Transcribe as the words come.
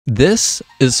This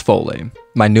is Folayyy,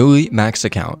 my newly maxed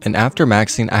account, and after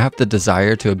maxing I have the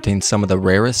desire to obtain some of the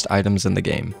rarest items in the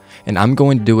game, and I'm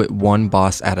going to do it one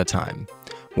boss at a time.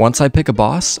 Once I pick a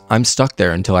boss, I'm stuck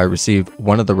there until I receive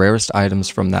one of the rarest items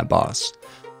from that boss.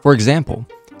 For example,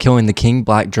 killing the King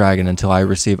Black Dragon until I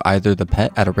receive either the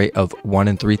pet at a rate of 1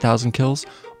 in 3,000 kills,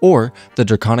 or the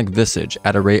Draconic Visage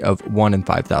at a rate of 1 in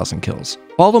 5,000 kills.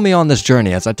 Follow me on this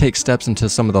journey as I take steps into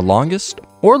some of the longest,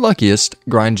 or luckiest,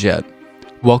 grinds yet.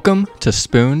 Welcome to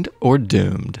Spooned or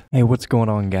Doomed. Hey, what's going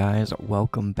on, guys?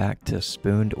 Welcome back to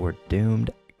Spooned or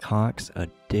Doomed Cox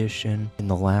Edition. In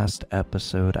the last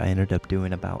episode, I ended up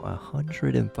doing about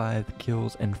 105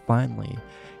 kills and finally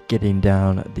getting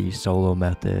down the solo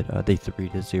method, the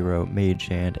 3-0 mage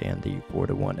hand and the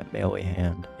 4-1 melee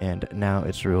hand. And now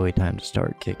it's really time to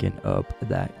start kicking up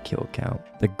that kill count.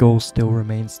 The goal still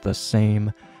remains the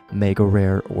same: mega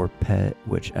rare or pet,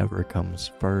 whichever comes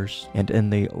first. And in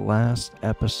the last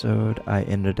episode, I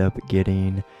ended up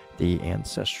getting the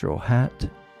ancestral hat,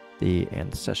 the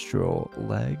ancestral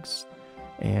legs,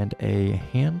 and a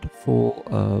handful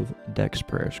of Dex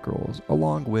Prayer Scrolls,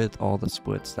 along with all the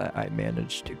splits that I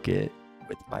managed to get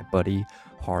with my buddy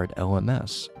Hard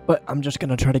LMS. But I'm just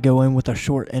gonna try to go in with a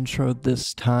short intro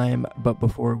this time. But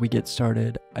before we get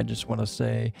started, I just want to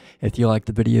say, if you like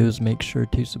the videos, make sure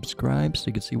to subscribe so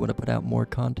you can see when I put out more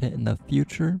content in the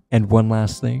future. And one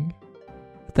last thing,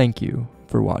 thank you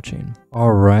for watching.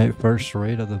 Alright, first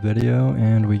raid of the video,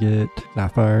 and we get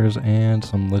Sapphires and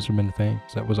some Lizardman Fangs.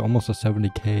 That was almost a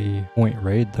 70k point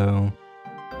raid though.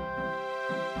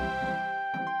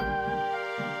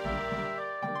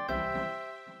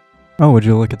 Oh, would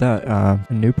you look at that? A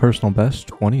new personal best,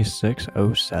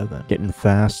 2607. Getting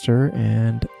faster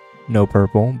and no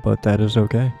purple, but that is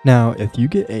okay. Now, if you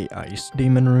get a ice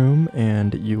demon room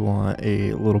and you want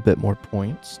a little bit more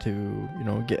points to,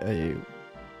 get a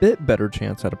bit better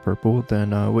chance at a purple,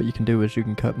 then what you can do is you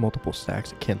can cut multiple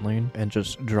stacks of kindling and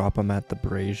just drop them at the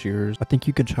braziers. I think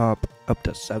you can chop up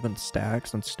to 7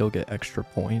 stacks and still get extra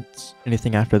points.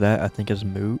 Anything after that I think is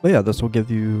moot. But yeah, this will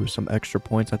give you some extra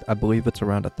points. I believe it's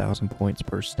around 1,000 points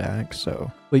per stack,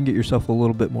 so you can get yourself a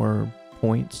little bit more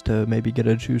points to maybe get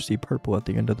a juicy purple at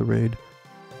the end of the raid.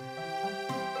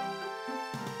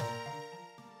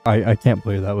 I can't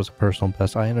believe that was a personal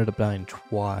best. I ended up dying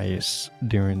twice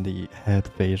during the head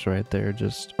phase right there.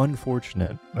 Just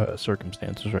unfortunate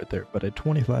circumstances right there. But at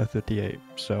 2558,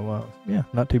 so yeah,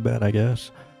 not too bad, I guess.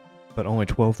 But only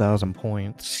 12,000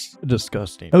 points.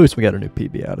 Disgusting. At least we got a new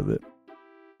PB out of it.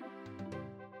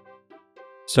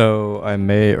 So I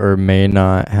may or may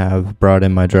not have brought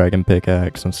in my dragon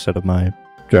pickaxe instead of my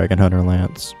dragon hunter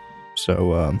lance.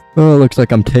 So well, it looks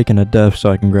like I'm taking a death so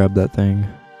I can grab that thing.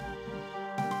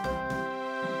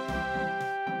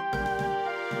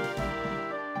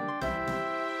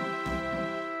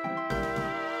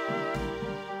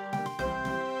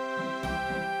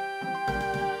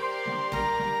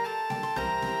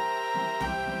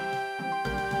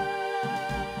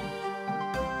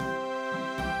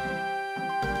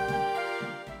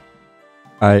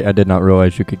 I did not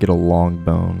realize you could get a long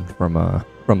bone from the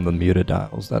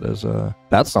mutadiles. That is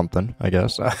that's something, I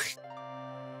guess. I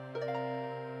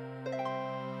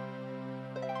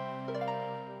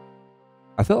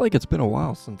felt like it's been a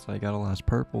while since I got a last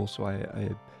purple, so I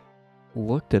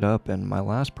looked it up, and my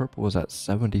last purple was at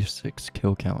 76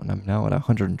 kill count, and I'm now at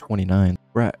 129.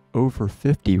 We're at over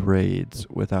 50 raids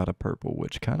without a purple,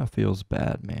 which kind of feels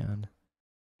bad, man.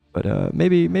 But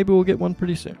maybe we'll get one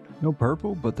pretty soon. No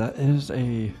purple, but that is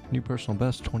a new personal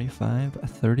best,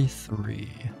 2533.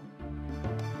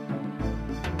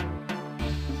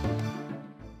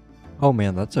 Oh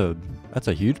man, that's a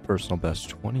huge personal best,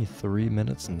 23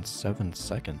 minutes and 7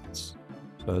 seconds.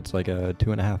 So it's like a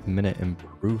 2.5 minute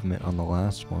improvement on the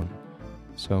last one.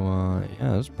 So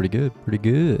yeah, that's pretty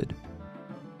good.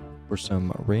 For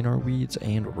some Raynar Weeds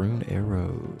and Rune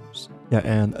Arrows. Yeah,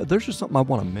 and there's just something I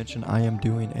want to mention. I am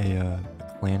doing a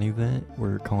clan event.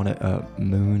 We're calling it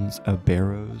Moons of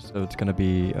Barrows. So it's going to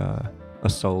be a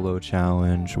solo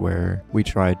challenge where we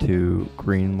try to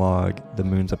green log the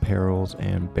Moons of Perils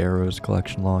and Barrows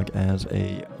collection log as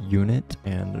a unit.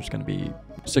 And there's going to be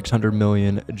 600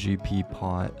 million GP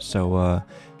pot. So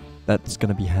that's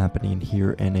going to be happening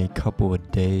here in a couple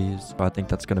of days. So I think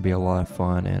that's going to be a lot of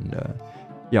fun, and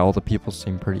yeah, all the people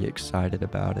seem pretty excited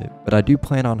about it. But I do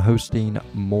plan on hosting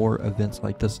more events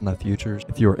like this in the future.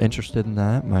 If you're interested in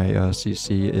that, my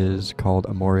CC is called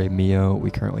Amore Mio. We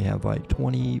currently have like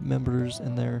 20 members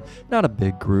in there. Not a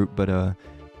big group, but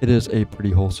it is a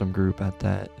pretty wholesome group at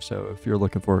that. So if you're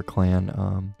looking for a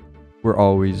clan, we're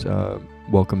always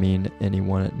welcoming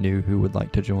anyone new who would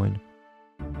like to join.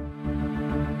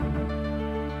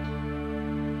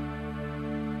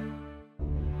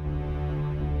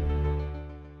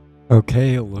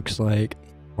 Okay, it looks like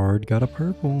Hard got a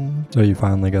purple. So you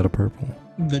finally got a purple.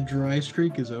 The dry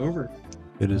streak is over.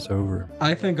 It is over.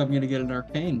 I think I'm gonna get an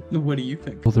arcane. What do you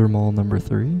think? Thermal number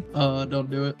 3. Don't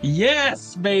do it.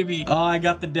 Yes, baby! Oh, I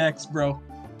got the dex, bro.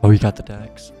 Oh, you got the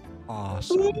dex.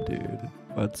 Awesome, dude.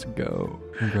 Let's go.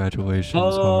 Congratulations,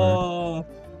 Hard. Oh,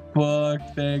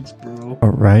 fuck. Thanks, bro.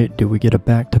 Alright, do we get a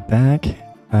back-to-back?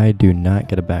 I do not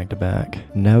get a back-to-back.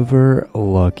 Never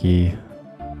lucky.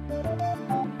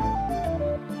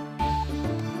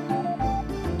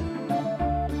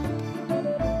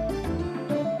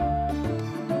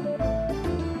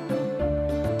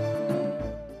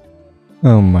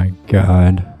 Oh my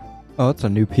god. Oh, it's a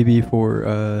new PB for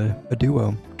a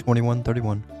duo.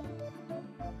 2131.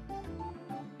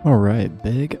 Alright,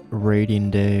 big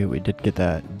rating day. We did get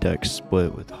that dex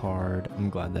split with Hard. I'm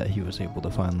glad that he was able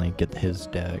to finally get his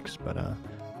dex, but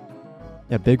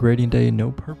yeah, big rating day.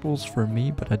 No purples for me,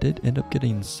 but I did end up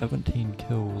getting 17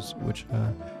 kills, which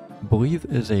I believe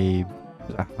is a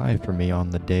high for me on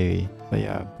the day. But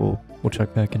yeah, we'll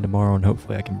check back in tomorrow and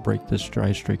hopefully I can break this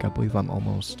dry streak. I believe I'm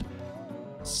almost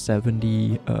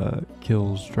 70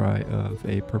 kills dry of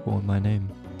a purple in my name.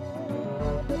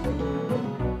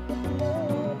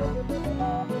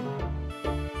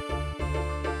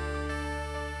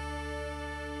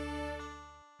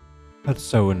 That's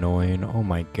so annoying. Oh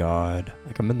my god.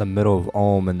 Like, I'm in the middle of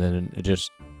Ulm and then it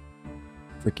just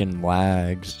freaking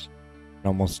lags. It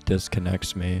almost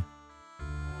disconnects me.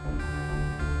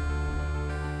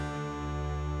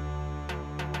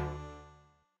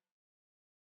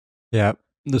 Yeah,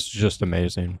 this is just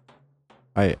amazing.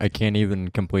 I can't even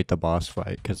complete the boss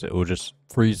fight because it will just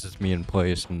freezes me in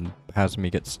place and has me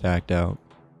get stacked out.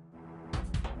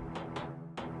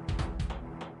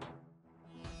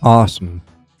 Awesome.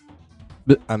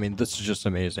 I mean, this is just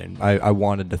amazing. I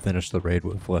wanted to finish the raid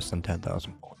with less than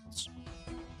 10,000 points.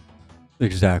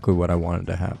 Exactly what I wanted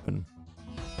to happen.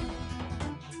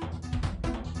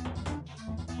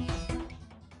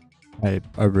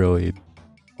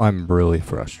 I'm really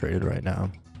frustrated right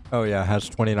now. Oh yeah, it has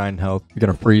 29 health. You're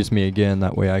gonna freeze me again,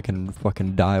 that way I can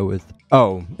fucking die with...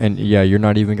 Oh, and yeah, you're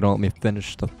not even gonna let me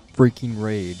finish the freaking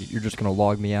raid. You're just gonna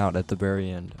log me out at the very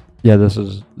end. Yeah, this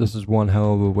is one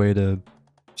hell of a way to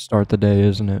start the day,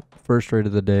 isn't it? First raid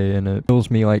of the day, and it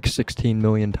kills me like 16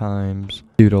 million times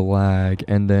due to lag,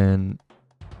 and then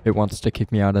it wants to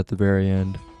kick me out at the very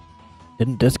end.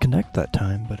 Didn't disconnect that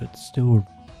time, but it's still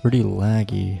pretty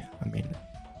laggy. I mean...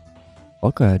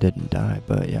 luckily I didn't die,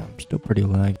 but yeah, I'm still pretty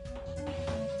laggy.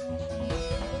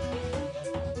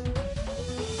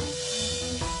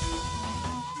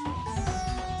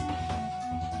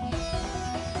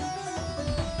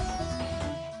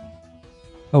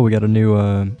 Oh, we got a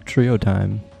new trio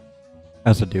time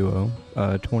as a duo.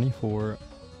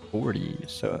 2440,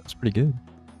 so that's pretty good.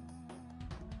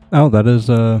 Oh, that is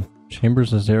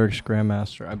Chambers as Eric's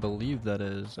Grandmaster. I believe that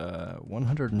is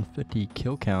 150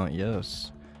 kill count,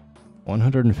 yes.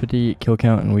 150 kill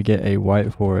count, and we get a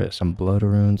white for it, some blood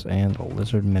runes, and a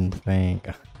lizardman fang.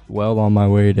 Well on my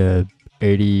way to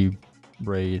 80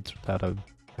 raids without a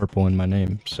purple in my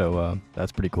name, so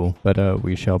that's pretty cool. But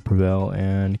we shall prevail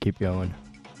and keep going.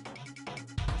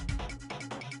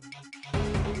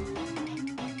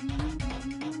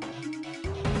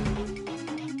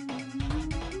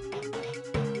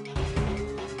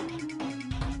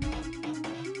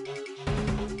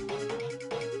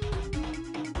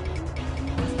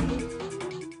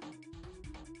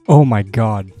 Oh my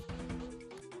god.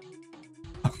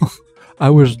 I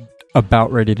was about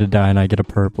ready to die and I get a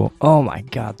purple. Oh my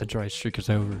god, the dry streak is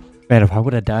over. Man, if I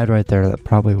would have died right there, that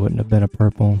probably wouldn't have been a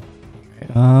purple.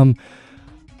 The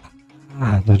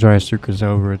dry streak is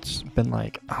over. It's been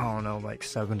like, I don't know, like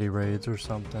 70 raids or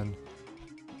something.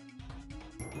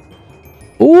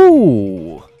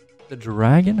 Ooh! The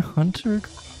Dragon Hunter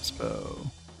crossbow.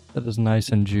 That is nice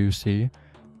and juicy.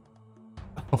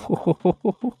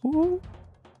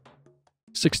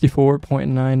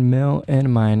 64.9 mil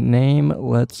in my name.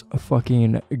 Let's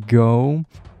fucking go.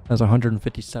 That's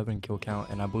 157 kill count,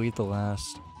 and I believe the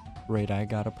last raid I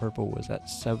got a purple was at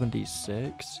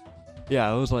 76.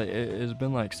 Yeah, it was like, it's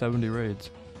been like 70 raids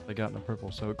I got in a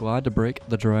purple, so glad to break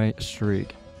the dry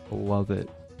streak. Love it.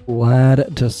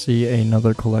 Glad to see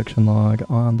another collection log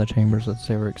on the Chambers of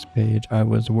Eric's page. I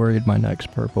was worried my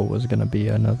next purple was going to be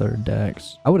another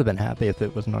dex. I would have been happy if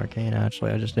it was an arcane,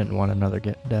 actually. I just didn't want another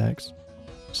dex.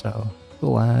 So,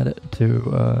 glad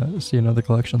to see another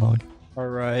collection log.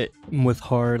 Alright, with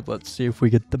Hard, let's see if we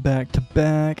get the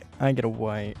back-to-back. I get a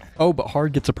white. Oh, but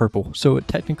Hard gets a purple, so it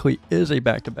technically is a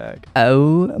back-to-back.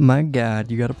 Oh my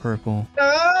god, you got a purple.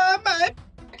 Oh my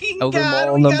fucking Elder god,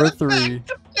 Mall we number got a 3.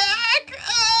 back-to-back.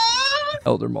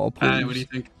 Elder Maul, please. Alright, what do you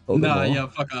think? Elder Nah, Maul. yeah,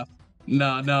 fuck off.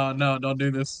 No, don't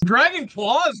do this. Dragon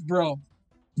claws, bro.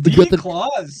 You got the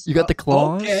claws. You got the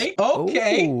claws? Okay. Oh,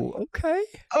 okay.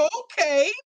 Okay.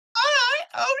 Alright.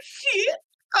 Oh shit.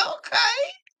 Okay.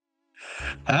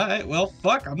 Alright, well,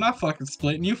 fuck. I'm not fucking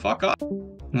splitting you. Fuck off.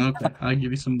 Okay, I'll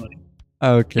give you some money.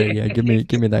 Okay, yeah, give me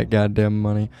that goddamn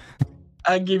money.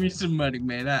 I'll give you some money,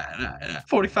 man.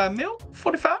 45 mil?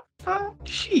 45?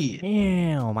 Shit.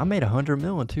 Damn, I made 100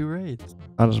 mil in 2 raids.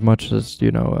 Not as much as,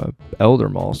 a Elder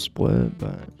Maul split,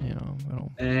 but, I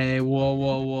don't... Hey,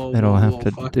 whoa. I don't have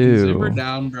to Fucking do. Zimmer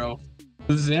down, bro.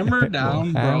 Zimmer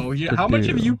down, bro. How much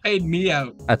have you paid me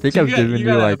out? I think So I've given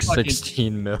you like fucking...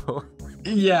 16 mil.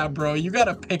 Yeah, bro, you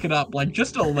gotta pick it up, like,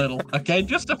 just a little, okay?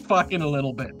 Just a fucking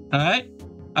little bit, alright?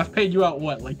 I've paid you out,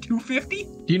 what, like 250?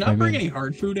 Do you not bring any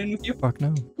hard food in with you? Fuck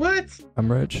no. What?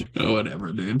 I'm rich. Oh,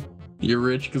 whatever, dude. You're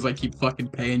rich because I keep fucking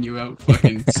paying you out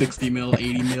fucking 60 mil,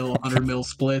 80 mil, 100 mil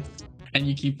splits. And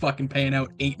you keep fucking paying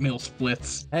out 8 mil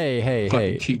splits. Hey.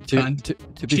 Cheap To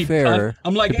be cheap fair, cunt.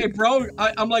 I'm like, hey, bro.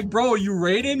 I'm like, bro, are you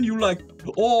raiding? You like,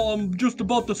 oh, I'm just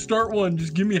about to start one.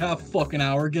 Just give me half a fucking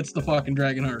hour. Gets the fucking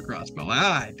Dragon Heart crossbow.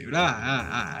 Alright, dude.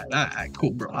 Alright,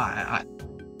 cool, bro. Alright.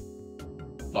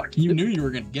 Fuck, you knew you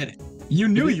were gonna get it. You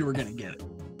knew you were gonna get it.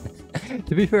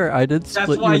 to be fair, I did That's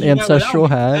split you why an you went ancestral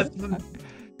without hat. me.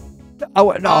 I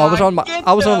was on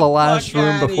the last fuck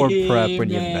room before outta prep here, when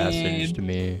you man. messaged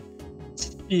me.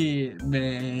 Shit,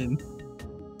 man.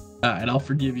 Alright, I'll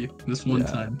forgive you this one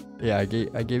time. Yeah, I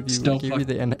gave you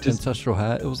the ancestral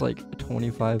hat. It was like a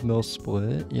 25 mil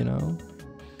split,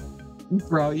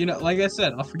 Bro, like I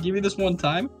said, I'll forgive you this one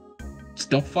time. Just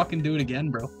don't fucking do it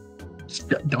again, bro. Just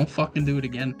don't fucking do it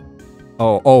again.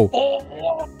 Oh,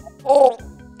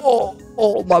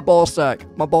 my ball sack.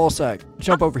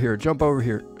 Jump over here. Thank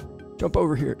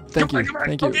you.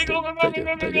 Thank you. Okay, go.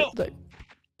 Thank you.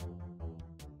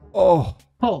 Oh.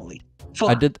 Holy fuck.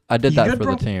 I did You that good, for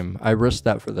bro? the team. I risked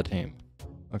that for the team.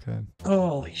 Okay.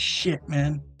 Holy shit,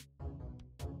 man.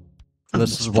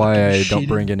 This is why I don't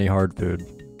bring any hard food.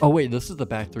 Oh wait, this is the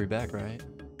back 3 back, right?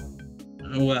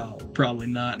 Well, probably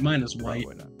not. Mine is white.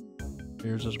 Probably not.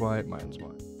 Yours is white, mine's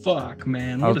white. Fuck,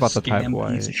 man. I was What a about to type scam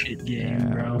white. piece of shit game, Yeah,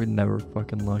 bro. we're never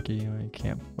fucking lucky. I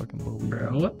can't fucking believe Bro,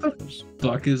 it. what the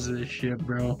fuck is this shit,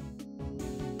 bro?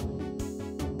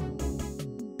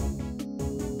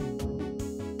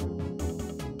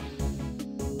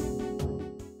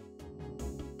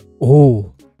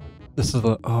 Oh,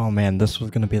 oh man, this was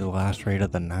gonna be the last raid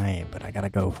of the night, but I gotta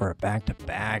go for a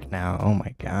back-to-back now. Oh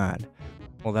my god.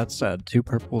 Well, that's 2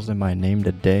 purples in my name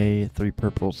today, 3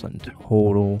 purples in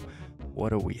total.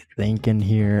 What are we thinking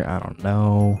here? I don't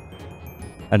know.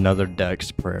 Another Dex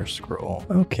prayer scroll.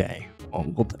 Okay,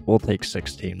 well, we'll take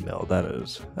 16 mil. That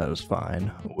is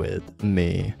fine with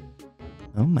me.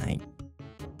 Oh my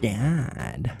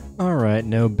god. Alright,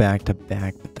 no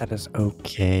back-to-back, but that is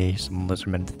okay. Some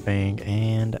Lizardman Fang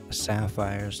and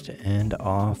Sapphires to end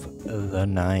off the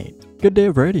night. Good day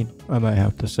of raiding, I might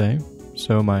have to say.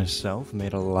 So myself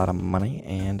made a lot of money,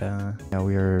 and now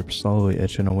we are slowly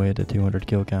itching away at the 200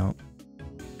 kill count.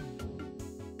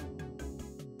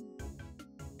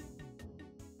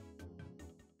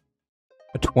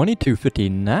 A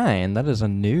 2259, that is a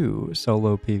new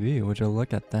solo PB. Would you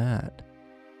look at that?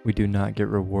 We do not get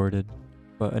rewarded,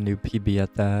 but a new PB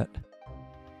at that.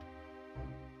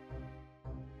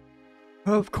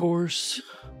 Of course.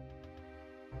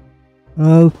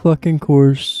 Of fucking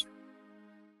course.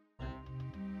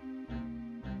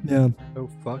 Yeah. So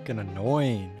fucking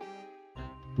annoying.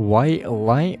 White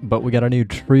light, but we got a new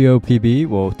trio PB.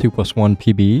 Well, 2+1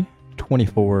 PB.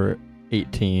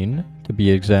 2418 to be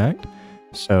exact.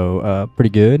 So, pretty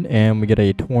good. And we get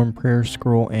a Torn Prayer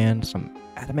Scroll and some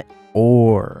Adamant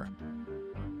Ore.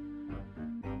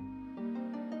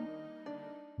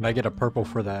 And I get a purple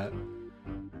for that.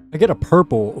 I get a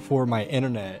purple for my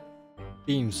internet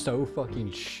being so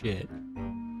fucking shit.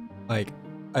 Like,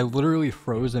 I literally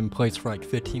froze in place for like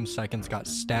 15 seconds, got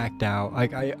stacked out.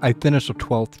 Like, I finished with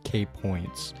 12k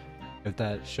points. If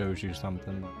that shows you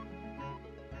something.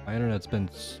 My internet's been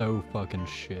so fucking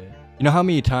shit. You know how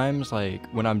many times, like,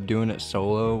 when I'm doing it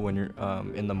solo, when you're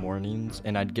in the mornings,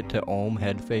 and I'd get to Ohm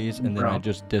head phase, and then I'd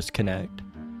just disconnect?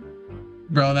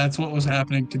 Bro, that's what was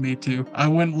happening to me too. I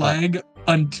went lag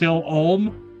until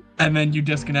Ohm, and then you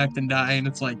disconnect and die, and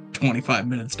it's like 25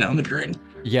 minutes down the drain.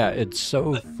 Yeah, it's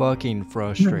so fucking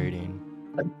frustrating.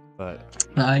 But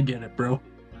I get it, bro.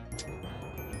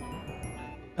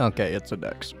 okay, it's a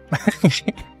Dex.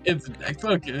 It's a Dex.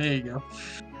 Okay, there you go.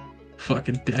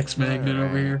 Fucking Dex magnet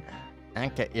over here.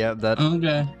 Okay, yeah, that.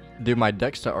 Okay. Dude, my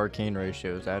Dex to Arcane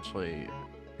ratio is actually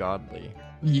godly.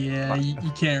 Yeah,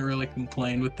 you can't really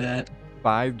complain with that.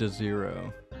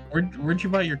 5-0. Where'd you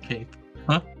buy your cape?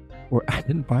 Huh? Or I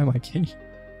didn't buy my cape.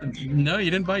 No, you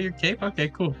didn't buy your cape? Okay,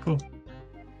 cool.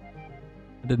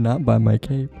 I did not buy my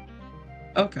cape.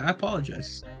 Okay, I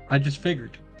apologize. I just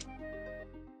figured.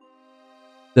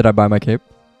 Did I buy my cape?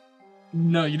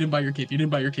 No, you didn't buy your cape. You didn't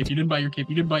buy your cape. You didn't buy your cape.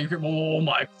 You didn't buy your cape. Oh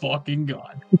my fucking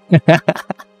god.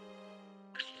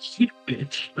 You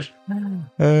bitch.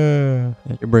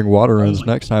 You bring water runs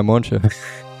next time, won't you?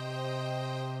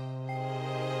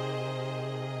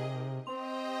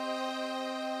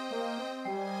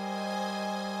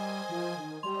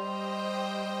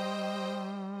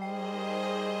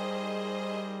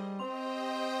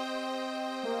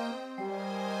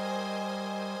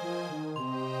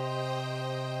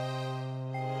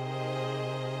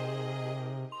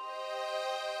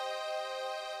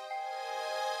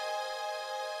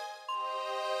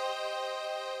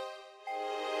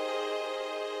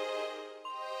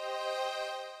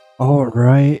 All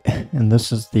right, and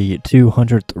this is the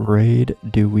 200th raid.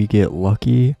 Do we get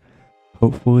lucky?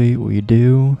 Hopefully we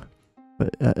do.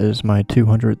 But that is my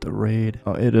 200th raid.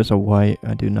 Oh, it is a white.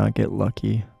 I do not get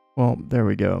lucky. Well, there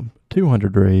we go.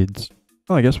 200 raids.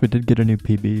 Oh, I guess we did get a new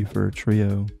PB for a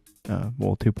trio.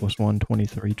 Well, 2 + 1,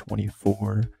 23,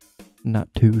 24.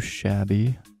 Not too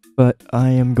shabby. But I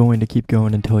am going to keep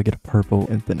going until I get a purple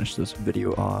and finish this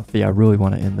video off. Yeah, I really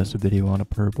want to end this video on a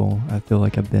purple. I feel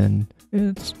like it's been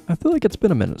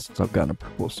a minute since I've gotten a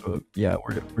purple, so yeah,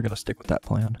 we're gonna stick with that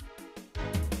plan.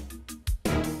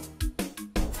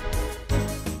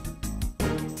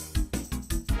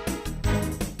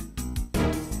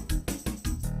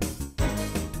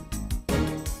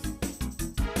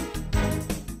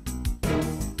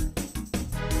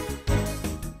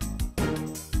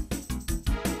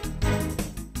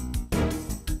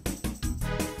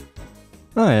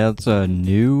 Oh, yeah, that's a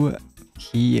new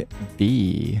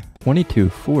PB.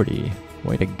 2240.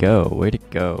 Way to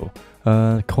go.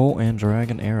 Colt and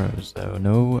Dragon Arrows, though.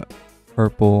 No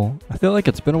purple. I feel like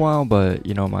it's been a while, but,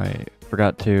 you know,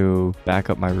 forgot to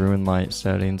back up my Ruin Light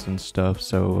settings and stuff,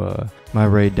 so, my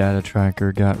raid data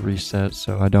tracker got reset,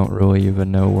 so I don't really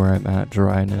even know where I'm at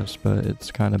dryness, but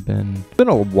it's kind of been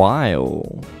a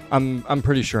while. I'm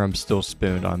pretty sure I'm still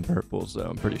spooned on purples, though.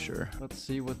 I'm pretty sure. Let's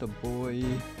see what the boy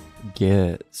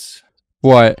gets.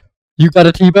 What? You got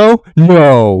a T-bow?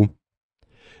 No.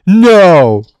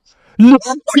 You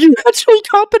actually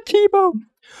got the T-bow.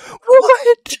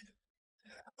 What?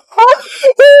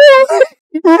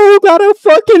 You got a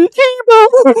fucking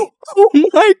T-bow. Oh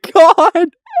my god.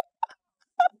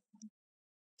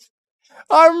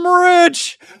 I'm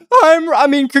rich. I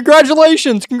mean,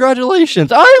 congratulations.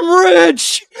 I'm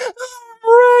rich.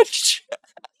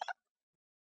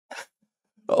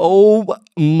 Oh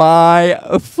my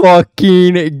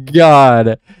fucking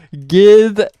god.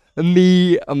 Give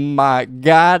me my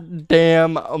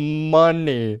goddamn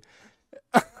money.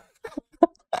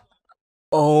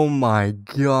 Oh my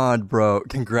god, bro.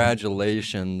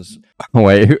 Congratulations.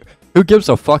 Wait, who gives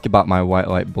a fuck about my white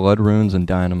light, blood runes, and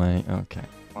dynamite? Okay.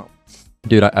 Well,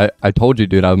 dude, I told you,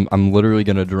 dude, I'm literally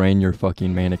gonna drain your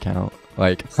fucking main account.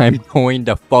 Like, I'm going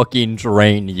to fucking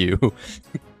drain you.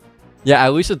 Yeah,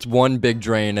 at least it's one big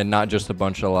drain and not just a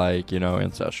bunch of, like, you know,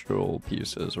 ancestral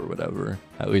pieces or whatever.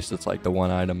 At least it's, like, the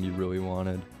one item you really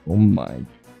wanted. Oh my...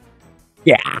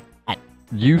 Yeah!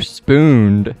 You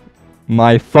spooned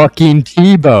my fucking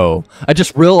T-bow! I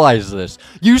just realized this.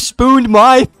 You spooned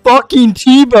my fucking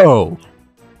T-bow!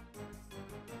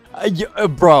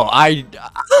 Bro,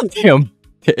 damn...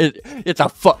 It's a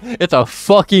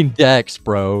fucking dex,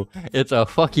 bro. It's a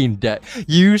fucking dex.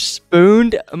 You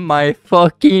spooned my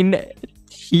fucking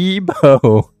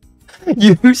T-bow.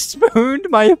 You spooned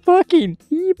my fucking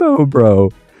T-bow, bro.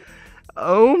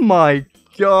 Oh my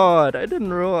god. I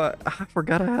didn't realize. I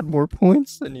forgot I had more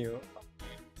points than you.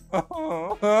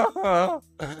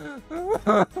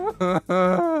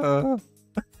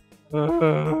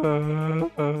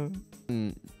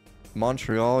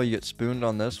 Montreal, you get spooned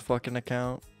on this fucking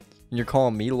account? And you're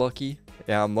calling me lucky?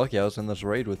 Yeah, I'm lucky I was in this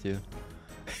raid with you.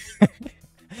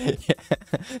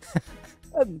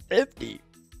 I'm 50.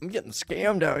 I'm getting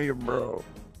scammed out here, bro.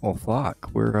 Well,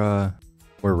 fuck. We're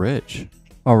rich.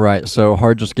 Alright, so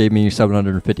Hard just gave me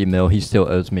 750 mil. He still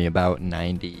owes me about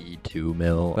 92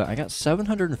 mil. But I got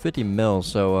 750 mil,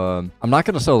 so I'm not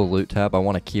going to sell the loot tab. I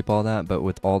want to keep all that, but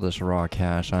with all this raw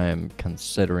cash, I am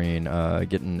considering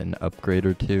getting an upgrade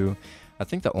or two. I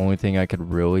think the only thing I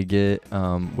could really get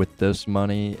with this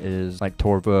money is like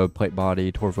Torva plate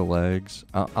body, Torva legs.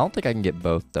 I don't think I can get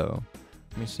both, though.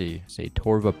 Let me see.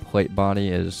 Torva plate body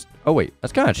is Oh wait,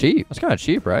 that's kind of cheap. That's kind of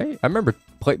cheap, right? I remember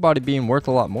plate body being worth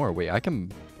a lot more. Wait, I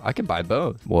can buy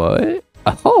both. What?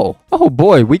 Oh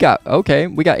boy, we got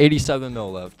 87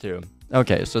 mil left too.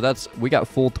 Okay, so we got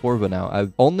full Torva now.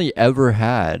 I've only ever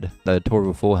had the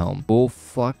Torva full helm. Full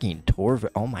fucking Torva.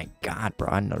 Oh my god, bro.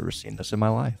 I've never seen this in my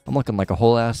life. I'm looking like a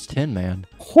whole ass 10, man.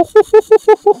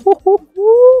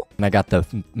 And I got the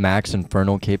Max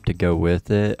Infernal cape to go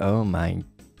with it. Oh my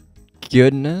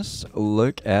goodness,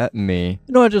 look at me.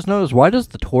 You know, I just noticed, why does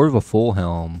the Torva full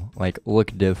helm like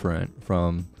look different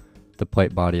from the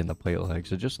plate body and the plate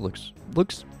legs? It just looks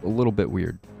a little bit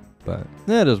weird, but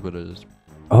that is what it is.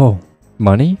 Oh,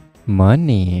 money.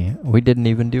 We didn't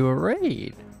even do a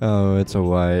raid. Oh, it's a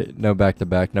white. No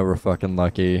back-to-back, never fucking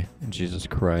lucky. Jesus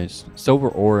Christ. Silver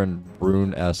ore and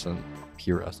rune essence.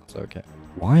 Pure essence, okay.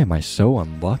 Why am I so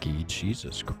unlucky?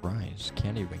 Jesus Christ.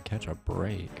 Can't even catch a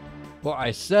break. Well,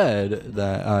 I said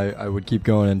that I would keep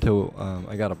going until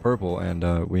I got a purple,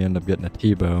 and we end up getting a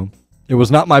T-bow. It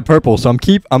was not my purple, so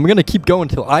I'm gonna keep going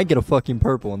until I get a fucking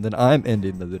purple, and then I'm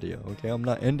ending the video, okay? I'm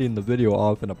not ending the video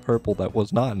off in a purple that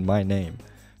was not in my name,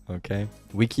 okay?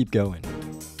 We keep going.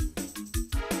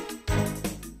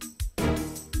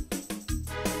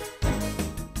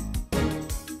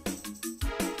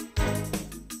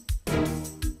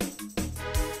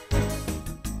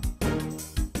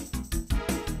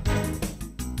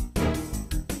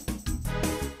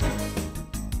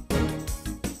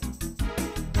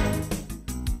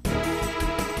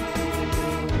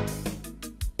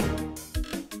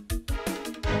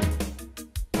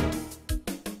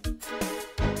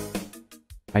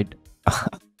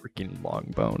 Freaking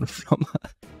long bone from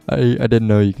I didn't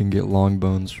know you can get long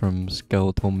bones from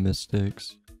skeletal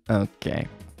mystics. Okay,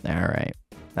 all right,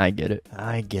 I get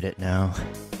it now.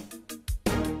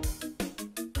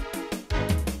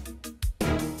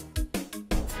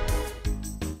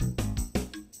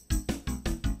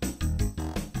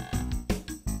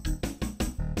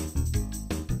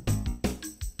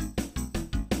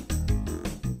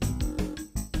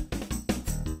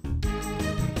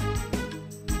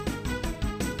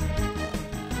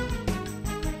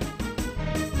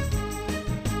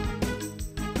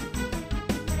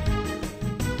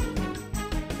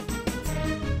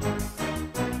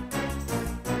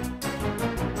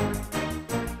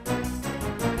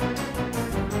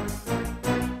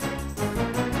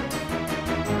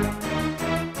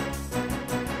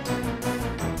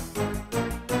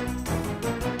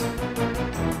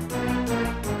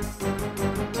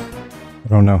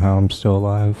 I don't know how I'm still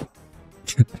alive.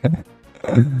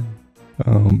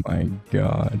 Oh my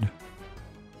god.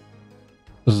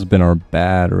 This has been our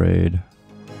bad raid.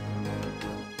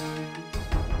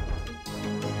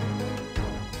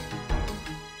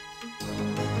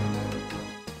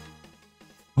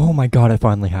 Oh my god, it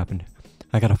finally happened.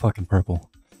 I got a fucking purple.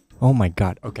 Oh my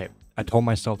god. Okay, I told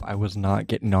myself I was not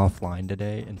getting offline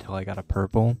today until I got a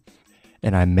purple.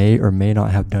 And I may or may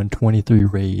not have done 23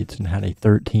 raids and had a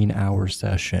 13-hour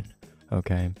session.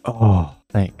 Okay. Oh,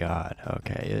 thank God.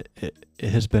 Okay, it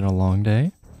has been a long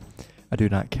day. I do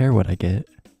not care what I get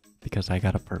because I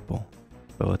got a purple.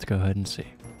 But let's go ahead and see.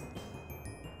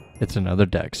 It's another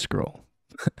deck scroll.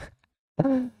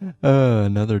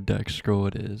 Another deck scroll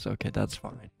it is. Okay, that's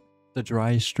fine. The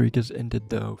dry streak is ended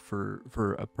though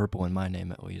for a purple in my name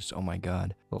at least. Oh my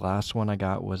god. The last one I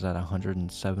got was at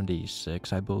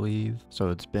 176, I believe. So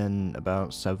it's been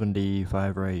about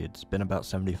 75 raids. It's been about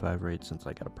 75 raids since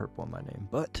I got a purple in my name.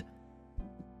 But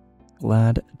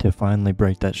glad to finally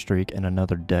break that streak and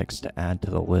another dex to add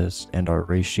to the list, and our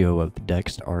ratio of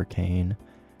dex to arcane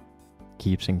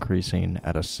keeps increasing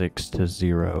at a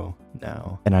 6-0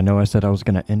 now. And I know I said I was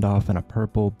gonna end off in a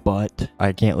purple, but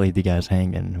I can't leave you guys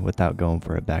hanging without going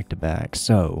for a back-to-back.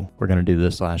 So we're gonna do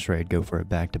this last raid, go for a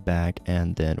back-to-back,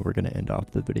 and then we're gonna end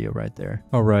off the video right there.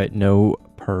 All right, no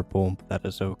purple, that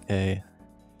is okay.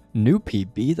 New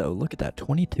PB though, look at that,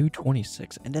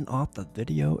 22-26, and then off the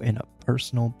video in a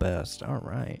personal best. All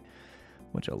right,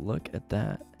 would you look at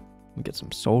that? We get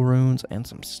some soul runes and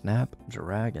some snap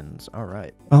dragons. All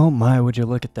right. Oh my, would you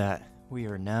look at that? We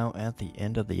are now at the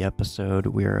end of the episode.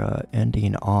 We're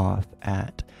ending off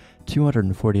at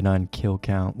 249 kill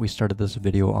count. We started this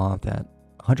video off at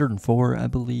 104, I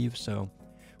believe. So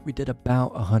we did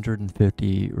about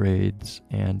 150 raids,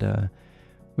 and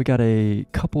we got a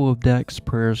couple of decks,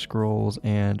 prayer scrolls,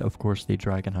 and of course the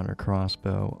Dragon Hunter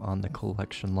crossbow on the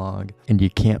collection log. And you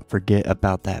can't forget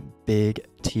about that big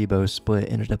Tebow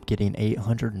split. Ended up getting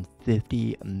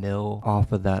 850 mil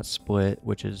off of that split,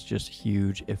 which is just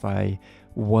huge. If I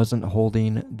wasn't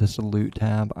holding this loot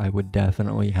tab, I would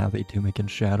definitely have a Tunic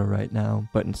and Shadow right now,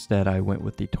 but instead I went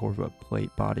with the Torva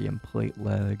plate body and plate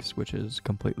legs, which is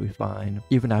completely fine.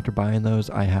 Even after buying those,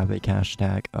 I have a cash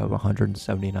stack of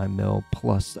 179 mil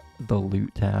plus the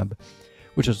loot tab,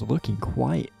 which is looking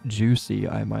quite juicy,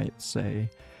 I might say.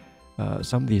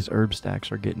 Some of these herb stacks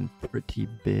are getting pretty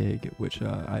big, which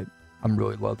I'm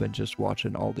really loving just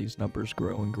watching all these numbers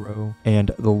grow and grow.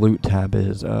 And the loot tab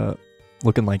is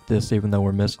looking like this, even though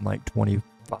we're missing like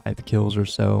 25 kills or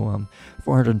so.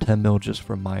 410 mil just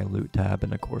from my loot tab,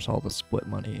 and of course all the split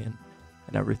money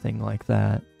and everything like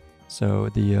that. So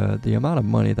the amount of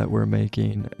money that we're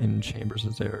making in Chambers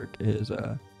of Xeric is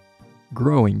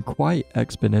growing quite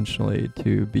exponentially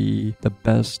to be the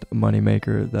best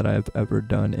moneymaker that I've ever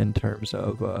done in terms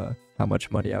of how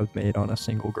much money I've made on a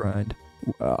single grind.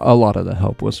 A lot of the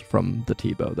help was from the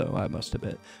Tebow though, I must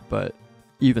admit, but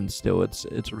even still, it's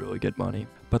really good money.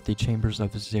 But the Chambers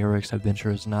of Xeric's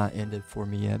adventure has not ended for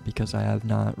me yet, because I have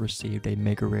not received a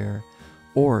mega rare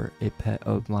or a pet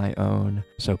of my own.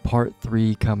 So part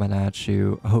 3 coming at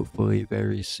you hopefully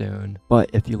very soon.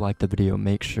 But if you like the video,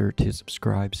 make sure to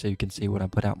subscribe so you can see when I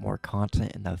put out more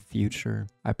content in the future.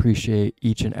 I appreciate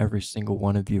each and every single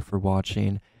one of you for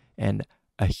watching, and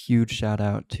a huge shout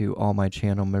out to all my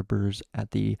channel members.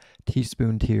 At the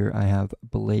teaspoon tier, I have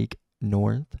Blake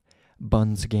North,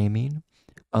 Buns Gaming,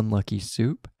 Unlucky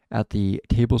Soup. At the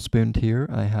tablespoon tier,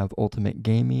 I have Ultimate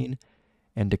Gaming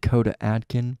and Dakota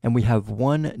Adkin. And we have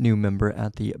one new member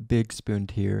at the big spoon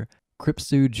tier,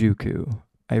 Kripsu Juku.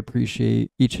 I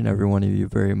appreciate each and every one of you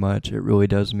very much. It really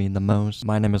does mean the most.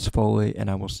 My name is Folayyy, and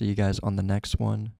I will see you guys on the next one.